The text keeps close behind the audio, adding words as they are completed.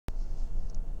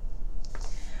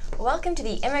Welcome to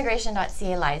the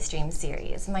Immigration.ca live stream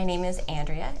series. My name is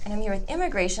Andrea, and I'm here with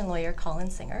immigration lawyer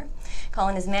Colin Singer.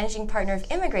 Colin is managing partner of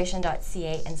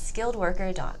Immigration.ca and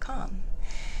SkilledWorker.com.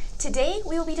 Today,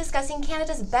 we will be discussing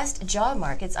Canada's best job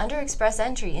markets under express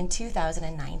entry in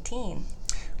 2019.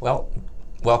 Well,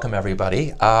 welcome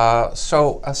everybody.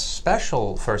 So a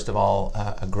special, first of all,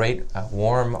 a great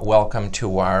warm welcome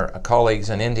to our colleagues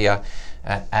in India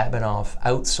at Abhinav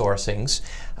Outsourcings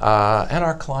and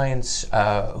our clients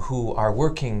who are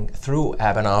working through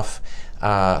Abhinav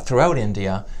throughout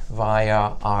India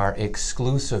via our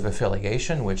exclusive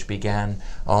affiliation, which began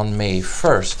on May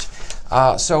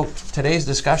 1st. So today's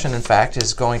discussion, in fact,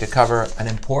 is going to cover an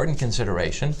important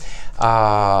consideration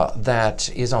that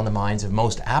is on the minds of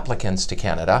most applicants to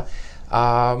Canada.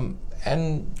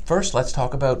 And first, let's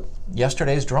talk about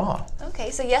yesterday's draw. Okay,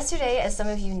 so yesterday, as some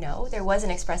of you know, there was an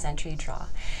express entry draw.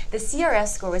 The CRS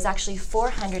score was actually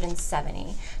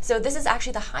 470. So this is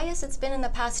actually the highest it's been in the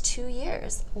past 2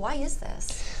 years. Why is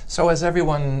this? So as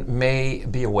everyone may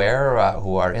be aware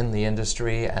who are in the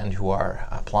industry and who are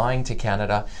applying to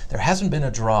Canada, there hasn't been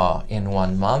a draw in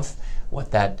 1 month.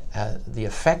 What that, the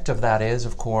effect of that is,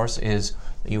 of course, is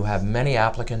you have many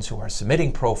applicants who are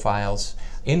submitting profiles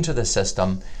into the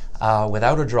system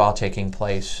without a draw taking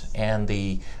place, and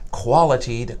the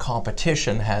quality, the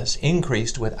competition has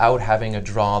increased without having a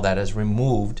draw that has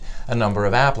removed a number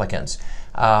of applicants.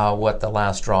 What the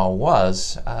last draw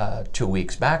was 2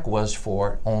 weeks back was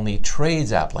for only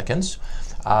trades applicants.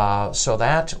 So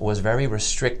that was very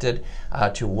restricted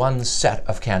to one set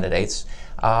of candidates.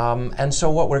 And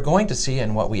so what we're going to see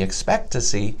and what we expect to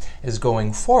see is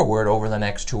going forward over the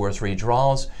next 2 or 3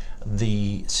 draws,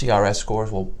 the CRS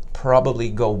scores will probably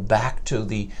go back to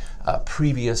the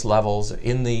previous levels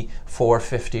in the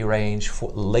 450 range,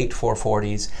 late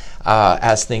 440s,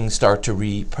 as things start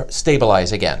to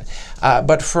stabilize again.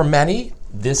 But for many,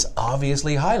 this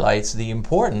obviously highlights the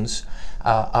importance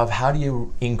of how do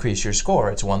you increase your score.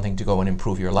 It's one thing to go and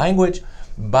improve your language,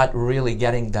 but really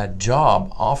getting that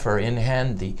job offer in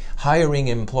hand, the hiring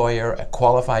employer, a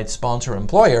qualified sponsor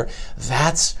employer,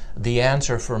 that's the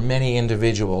answer for many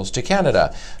individuals to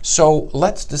Canada. So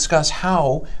let's discuss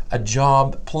how a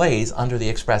job plays under the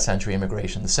express entry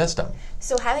immigration system.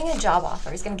 So having a job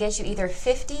offer is going to get you either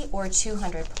 50 or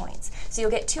 200 points. So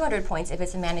you'll get 200 points if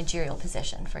it's a managerial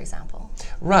position, for example.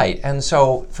 Right, and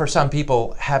so for some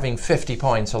people, having 50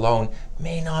 points alone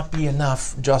may not be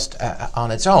enough just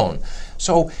on its own.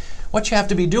 So what you have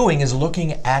to be doing is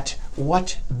looking at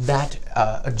what that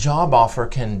job offer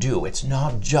can do. It's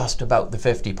not just about the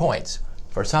 50 points.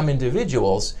 For some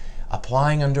individuals,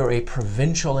 applying under a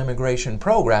provincial immigration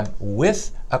program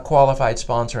with a qualified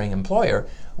sponsoring employer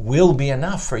will be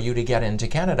enough for you to get into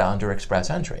Canada under express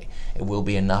entry. It will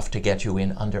be enough to get you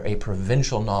in under a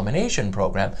provincial nomination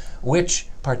program, which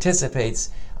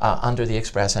participates under the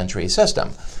express entry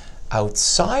system.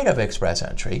 Outside of express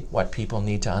entry, what people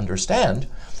need to understand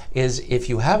is if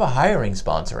you have a hiring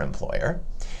sponsor employer,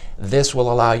 this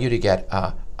will allow you to get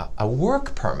a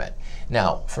work permit.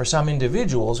 Now, for some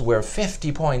individuals where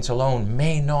 50 points alone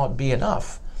may not be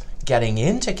enough, getting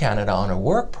into Canada on a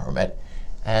work permit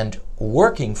and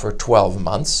working for 12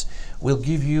 months will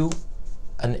give you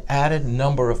an added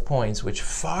number of points which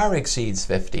far exceeds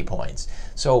 50 points.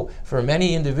 So for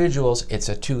many individuals, it's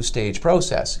a 2-stage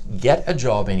process. Get a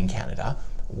job in Canada,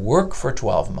 work for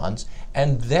 12 months,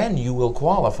 and then you will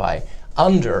qualify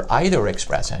under either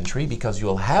express entry because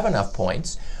you'll have enough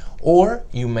points, or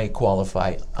you may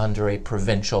qualify under a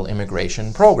provincial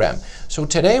immigration program. So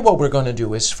today what we're going to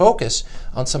do is focus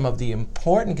on some of the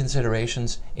important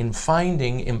considerations in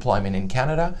finding employment in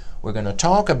Canada. We're going to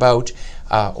talk about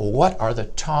what are the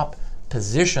top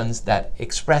positions that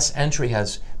express entry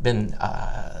has been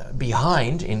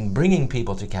behind in bringing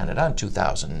people to Canada in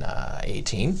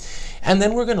 2018. And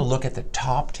then we're going to look at the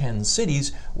top 10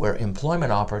 cities where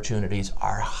employment opportunities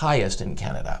are highest in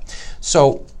Canada.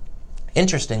 So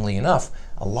interestingly enough,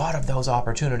 a lot of those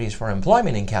opportunities for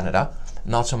employment in Canada,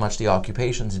 not so much the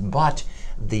occupations, but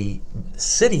the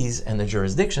cities and the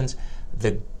jurisdictions,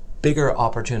 the bigger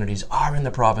opportunities are in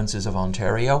the provinces of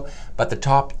Ontario, but the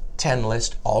top 10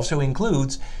 list also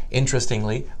includes,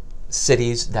 interestingly,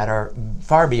 cities that are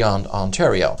far beyond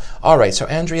Ontario. All right, so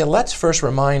Andrea, let's first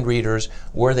remind readers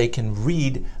where they can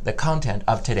read the content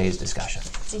of today's discussion.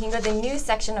 So you can go to the news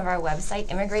section of our website,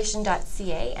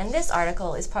 Immigration.ca, and this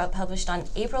article is published on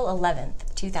April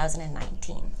 11th,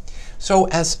 2019. So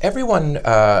as everyone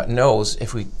knows,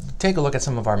 if we take a look at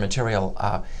some of our material,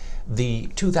 the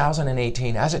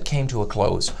 2018, as it came to a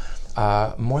close,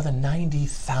 more than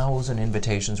 90,000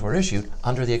 invitations were issued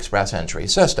under the express entry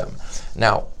system.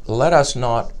 Now, let us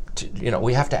not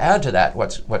we have to add to that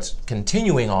what's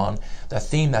continuing on. The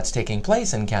theme that's taking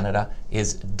place in Canada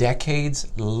is decades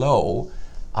low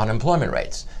unemployment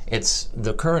rates. It's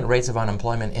the current rates of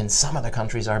unemployment in some of the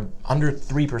countries are under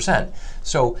 3%.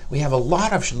 So we have a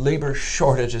lot of labor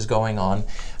shortages going on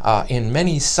in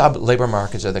many sub-labor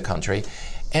markets of the country.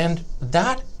 And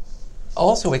that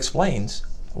also explains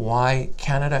why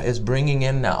Canada is bringing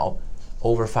in now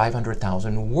over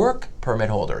 500,000 work permit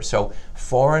holders. So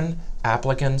foreign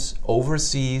applicants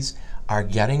overseas are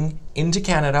getting into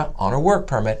Canada on a work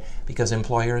permit because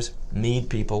employers need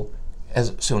people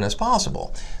as soon as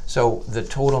possible. So the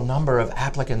total number of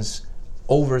applicants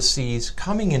overseas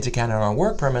coming into Canada on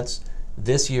work permits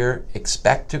this year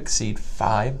expect to exceed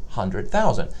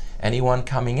 500,000. Anyone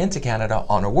coming into Canada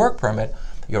on a work permit,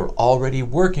 you're already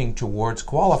working towards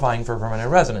qualifying for permanent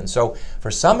residence. So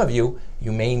for some of you,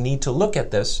 you may need to look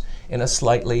at this in a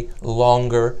slightly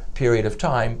longer period of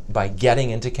time by getting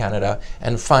into Canada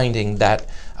and finding that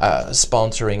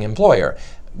sponsoring employer.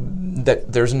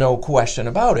 That there's no question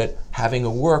about it. Having a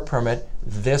work permit,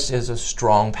 this is a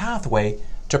strong pathway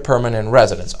to permanent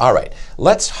residence. All right,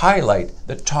 let's highlight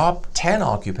the top 10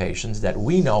 occupations that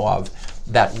we know of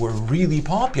that were really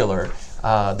popular,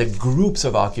 the groups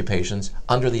of occupations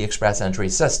under the express entry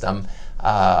system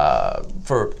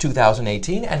for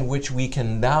 2018, and which we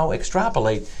can now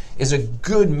extrapolate is a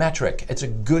good metric. It's a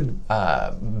good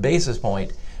basis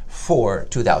point for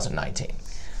 2019.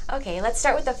 Okay, let's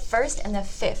start with the first and the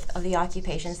fifth of the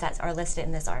occupations that are listed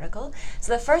in this article.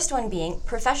 So the first one being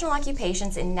professional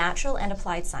occupations in natural and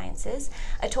applied sciences.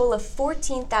 A total of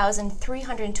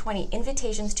 14,320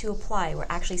 invitations to apply were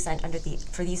actually sent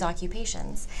for these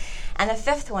occupations. And the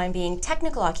fifth one being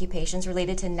technical occupations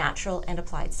related to natural and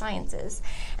applied sciences.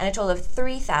 And a total of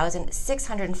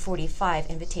 3,645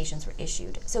 invitations were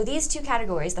issued. So these two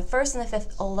categories, the first and the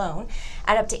fifth alone,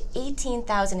 add up to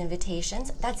 18,000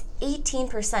 invitations. That's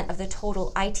 18% of the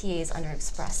total ITAs under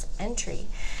express entry.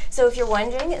 So if you're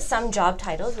wondering, some job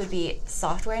titles would be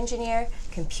software engineer,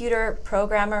 computer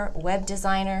programmer, web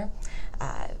designer,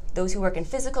 those who work in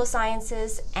physical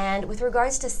sciences, and with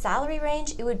regards to salary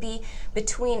range, it would be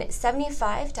between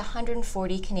 75 to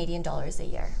 140 Canadian dollars a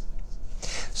year.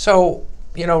 So,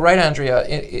 right, Andrea,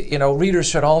 readers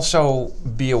should also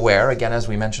be aware, again, as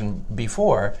we mentioned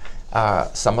before,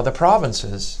 some of the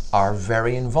provinces are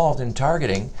very involved in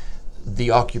targeting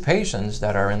the occupations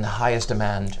that are in the highest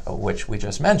demand, which we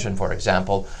just mentioned. For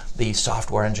example, the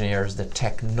software engineers, the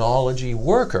technology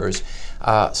workers.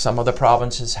 Some of the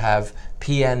provinces have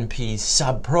PNP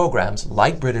sub-programs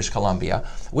like British Columbia,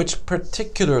 which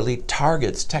particularly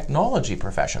targets technology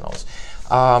professionals.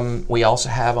 We also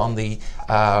have on the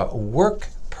work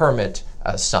permit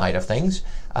side of things,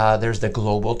 there's the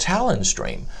global talent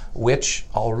stream, which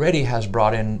already has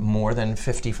brought in more than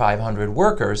 5,500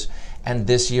 workers. And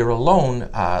this year alone,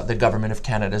 the Government of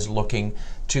Canada is looking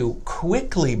to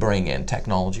quickly bring in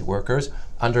technology workers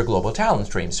under global talent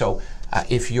stream. So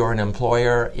if you're an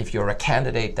employer, if you're a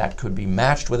candidate that could be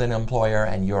matched with an employer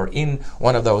and you're in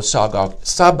one of those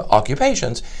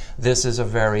sub-occupations, this is a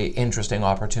very interesting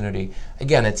opportunity.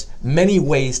 Again, it's many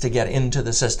ways to get into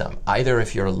the system. Either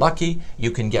if you're lucky,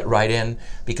 you can get right in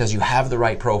because you have the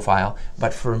right profile.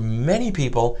 But for many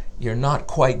people, you're not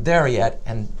quite there yet,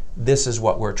 and this is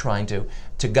what we're trying to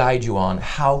guide you on.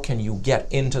 How can you get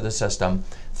into the system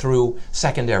through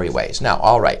secondary ways? Now,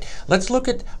 all right, let's look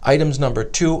at items number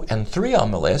 2 and 3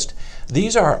 on the list.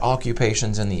 These are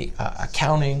occupations in the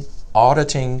accounting,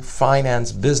 auditing,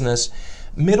 finance, business,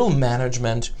 middle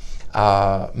management,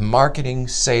 marketing,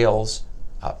 sales,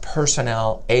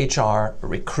 personnel, HR,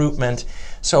 recruitment.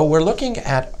 So we're looking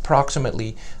at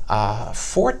approximately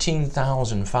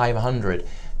 14,500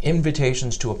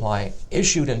 invitations to apply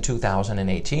issued in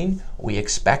 2018. We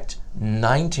expect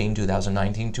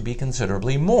 2019 to be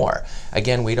considerably more.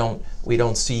 Again, we don't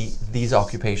see these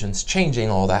occupations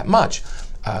changing all that much.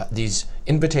 These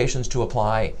invitations to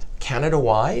apply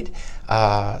Canada-wide,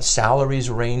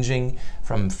 salaries ranging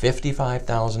from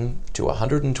 55,000 to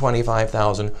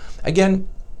 125,000. Again,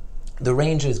 the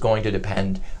range is going to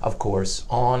depend, of course,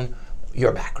 on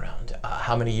your background,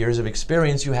 how many years of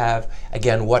experience you have,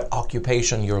 again, what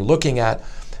occupation you're looking at.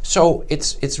 So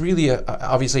it's really,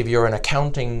 obviously, if you're an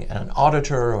accounting and an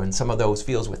auditor or in some of those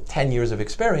fields with 10 years of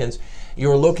experience,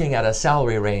 you're looking at a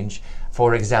salary range,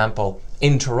 for example,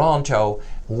 in Toronto,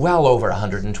 well over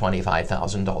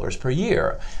 $125,000 per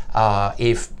year.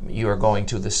 If you're going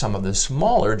to some of the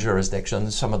smaller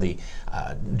jurisdictions, some of the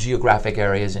geographic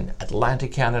areas in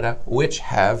Atlantic Canada, which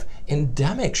have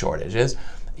endemic shortages,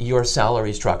 your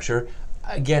salary structure,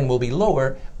 again, will be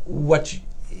lower. What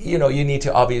you need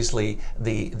to obviously,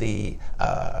 the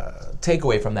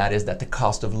takeaway from that is that the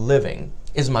cost of living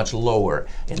is much lower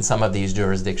in some of these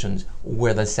jurisdictions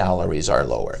where the salaries are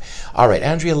lower. All right,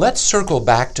 Andrea, let's circle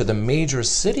back to the major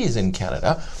cities in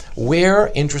Canada where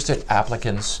interested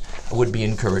applicants would be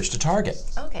encouraged to target.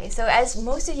 Okay, so as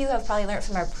most of you have probably learned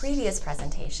from our previous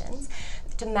presentations,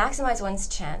 to maximize one's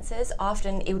chances,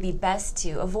 often it would be best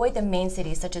to avoid the main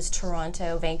cities such as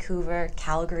Toronto, Vancouver,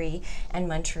 Calgary, and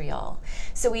Montreal.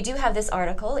 So we do have this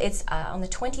article. It's on the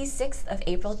 26th of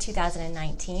April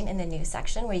 2019 in the news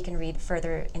section where you can read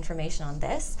further information on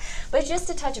this. But just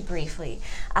to touch briefly,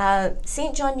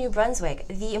 St. John, New Brunswick,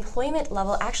 the employment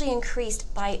level actually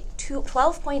increased by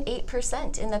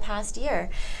 12.8% in the past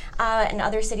year. And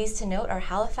other cities to note are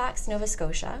Halifax, Nova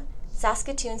Scotia,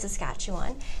 Saskatoon,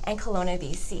 Saskatchewan, and Kelowna,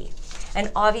 BC.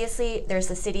 And obviously, there's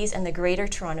the cities and the Greater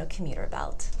Toronto Commuter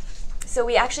Belt. So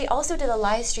we actually also did a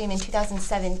live stream in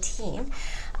 2017,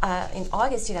 in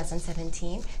August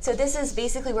 2017. So this is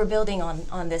basically, we're building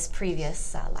on this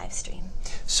previous live stream.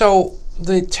 So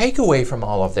the takeaway from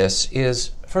all of this is,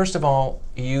 first of all,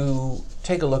 you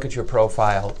take a look at your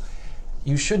profile.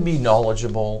 You should be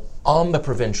knowledgeable on the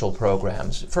provincial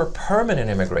programs for permanent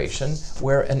immigration,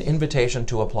 where an invitation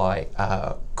to apply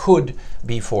could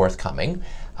be forthcoming.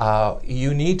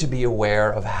 You need to be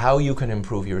aware of how you can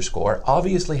improve your score.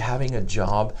 Obviously, having a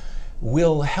job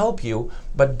will help you,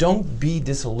 but don't be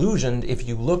disillusioned if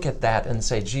you look at that and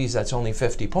say, geez, that's only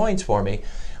 50 points for me.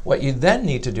 What you then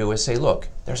need to do is say, look,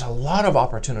 there's a lot of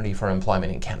opportunity for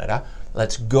employment in Canada.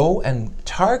 Let's go and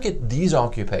target these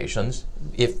occupations,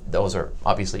 if those are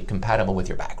obviously compatible with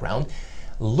your background.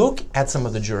 Look at some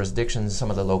of the jurisdictions, some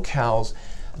of the locales,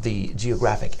 the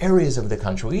geographic areas of the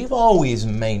country. We've always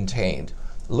maintained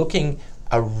looking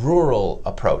a rural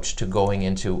approach to going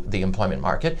into the employment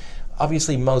market.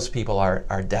 Obviously, most people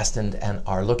are destined and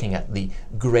are looking at the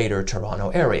Greater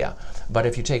Toronto area. But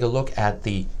if you take a look at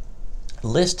the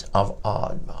list of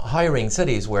hiring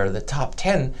cities, where the top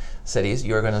 10 cities,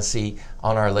 you're going to see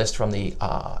on our list from the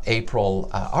April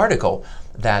article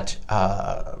that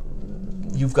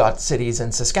you've got cities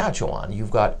in Saskatchewan, you've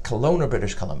got Kelowna,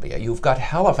 British Columbia, you've got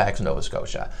Halifax, Nova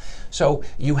Scotia. So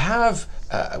you have,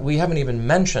 we haven't even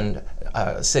mentioned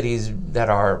cities that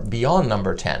are beyond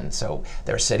number 10. So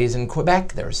there are cities in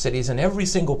Quebec, there are cities in every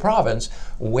single province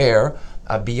where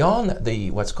beyond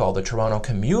the what's called the Toronto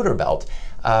Commuter Belt,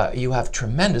 you have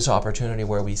tremendous opportunity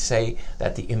where we say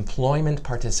that the employment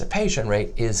participation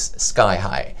rate is sky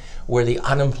high, where the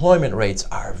unemployment rates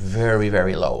are very,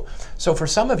 very low. So for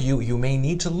some of you, you may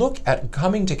need to look at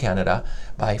coming to Canada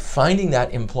by finding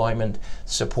that employment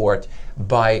support,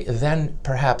 by then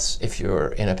perhaps, if you're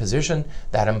in a position,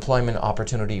 that employment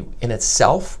opportunity in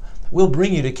itself will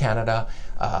bring you to Canada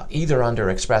either under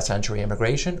express entry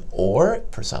immigration, or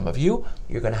for some of you,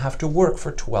 you're going to have to work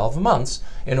for 12 months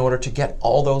in order to get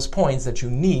all those points that you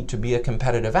need to be a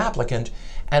competitive applicant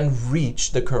and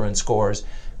reach the current scores.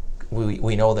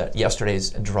 We know that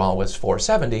yesterday's draw was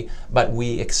 470, but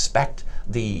we expect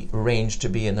the range to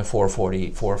be in the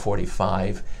 440,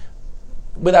 445.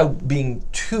 Without being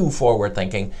too forward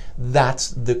thinking,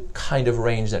 that's the kind of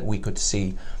range that we could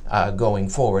see going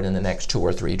forward in the next 2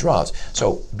 or 3 draws.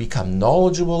 So become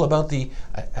knowledgeable about the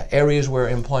areas where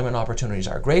employment opportunities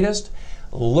are greatest.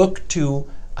 Look to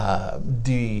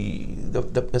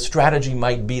the strategy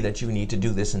might be that you need to do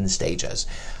this in stages.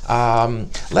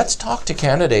 Let's talk to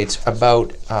candidates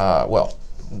about, well,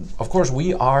 of course,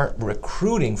 we are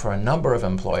recruiting for a number of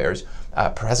employers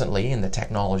presently in the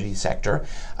technology sector.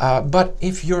 But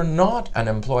if you're not an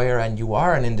employer and you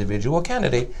are an individual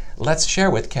candidate, let's share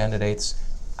with candidates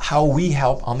how we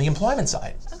help on the employment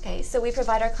side. Okay, so we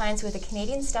provide our clients with a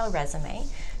Canadian-style resume,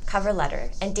 cover letter,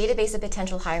 and database of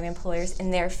potential hiring employers in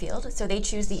their field. So they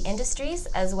choose the industries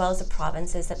as well as the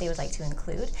provinces that they would like to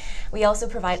include. We also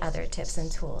provide other tips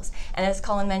and tools. And as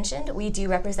Colin mentioned, we do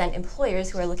represent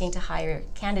employers who are looking to hire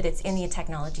candidates in the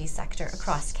technology sector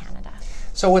across Canada.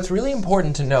 So what's really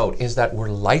important to note is that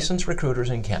we're licensed recruiters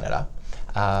in Canada.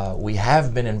 We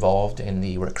have been involved in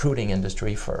the recruiting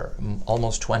industry for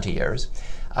almost 20 years.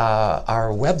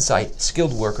 Our website,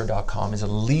 skilledworker.com, is a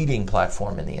leading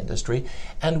platform in the industry,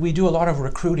 and we do a lot of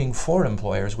recruiting for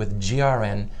employers with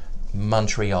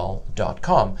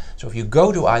grnmontreal.com. So if you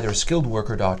go to either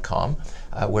skilledworker.com,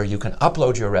 where you can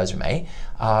upload your resume,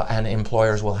 and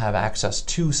employers will have access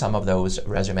to some of those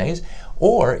resumes,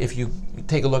 or if you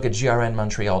take a look at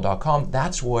grnmontreal.com,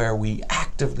 that's where we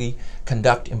actively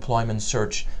conduct employment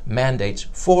search mandates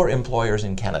for employers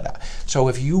in Canada. So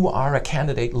if you are a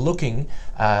candidate looking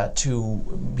to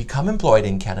become employed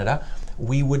in Canada,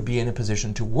 we would be in a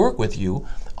position to work with you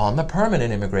on the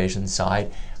permanent immigration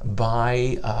side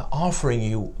by offering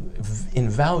you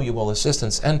invaluable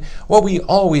assistance. And what we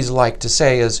always like to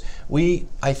say is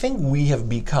I think we have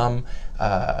become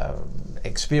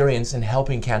experienced in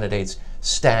helping candidates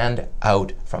stand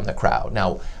out from the crowd.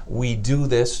 Now, we do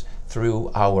this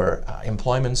through our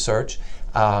employment search.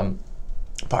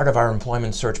 Part of our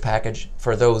employment search package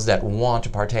for those that want to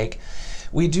partake,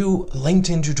 we do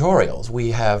LinkedIn tutorials.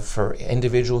 We have, for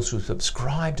individuals who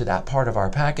subscribe to that part of our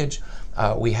package,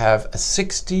 we have a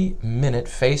 60-minute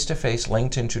face-to-face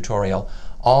LinkedIn tutorial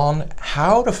on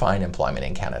how to find employment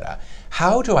in Canada,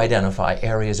 how to identify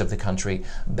areas of the country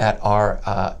that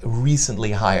are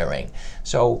recently hiring.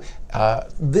 So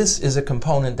this is a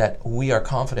component that we are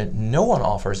confident no one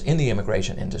offers in the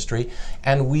immigration industry,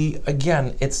 and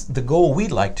it's the goal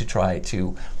we'd like to try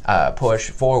to push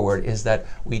forward is that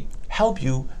we help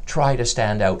you try to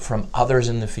stand out from others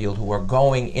in the field who are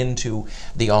going into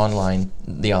the online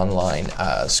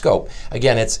scope.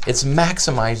 Again, it's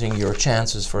maximizing your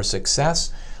chances for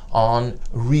success on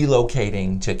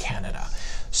relocating to Canada.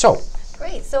 So,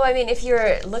 great. So, I mean, if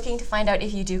you're looking to find out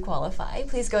if you do qualify,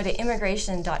 please go to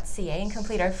Immigration.ca and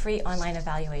complete our free online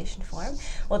evaluation form.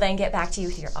 We'll then get back to you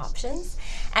with your options.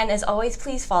 And as always,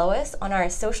 please follow us on our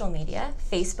social media,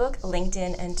 Facebook,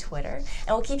 LinkedIn, and Twitter. And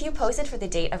we'll keep you posted for the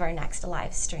date of our next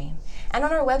live stream. And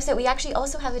on our website, we actually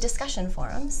also have a discussion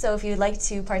forum. So if you'd like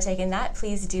to partake in that,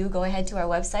 please do go ahead to our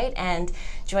website and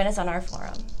join us on our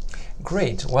forum.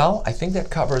 Great. Well, I think that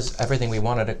covers everything we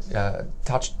wanted to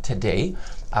touch today.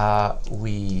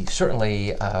 We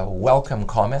certainly welcome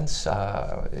comments.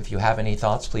 If you have any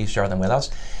thoughts, please share them with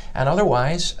us. And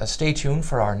otherwise, stay tuned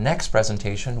for our next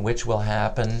presentation, which will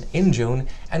happen in June,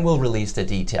 and we'll release the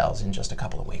details in just a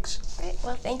couple of weeks. Great.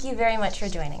 Well, thank you very much for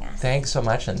joining us. Thanks so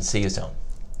much, and see you soon.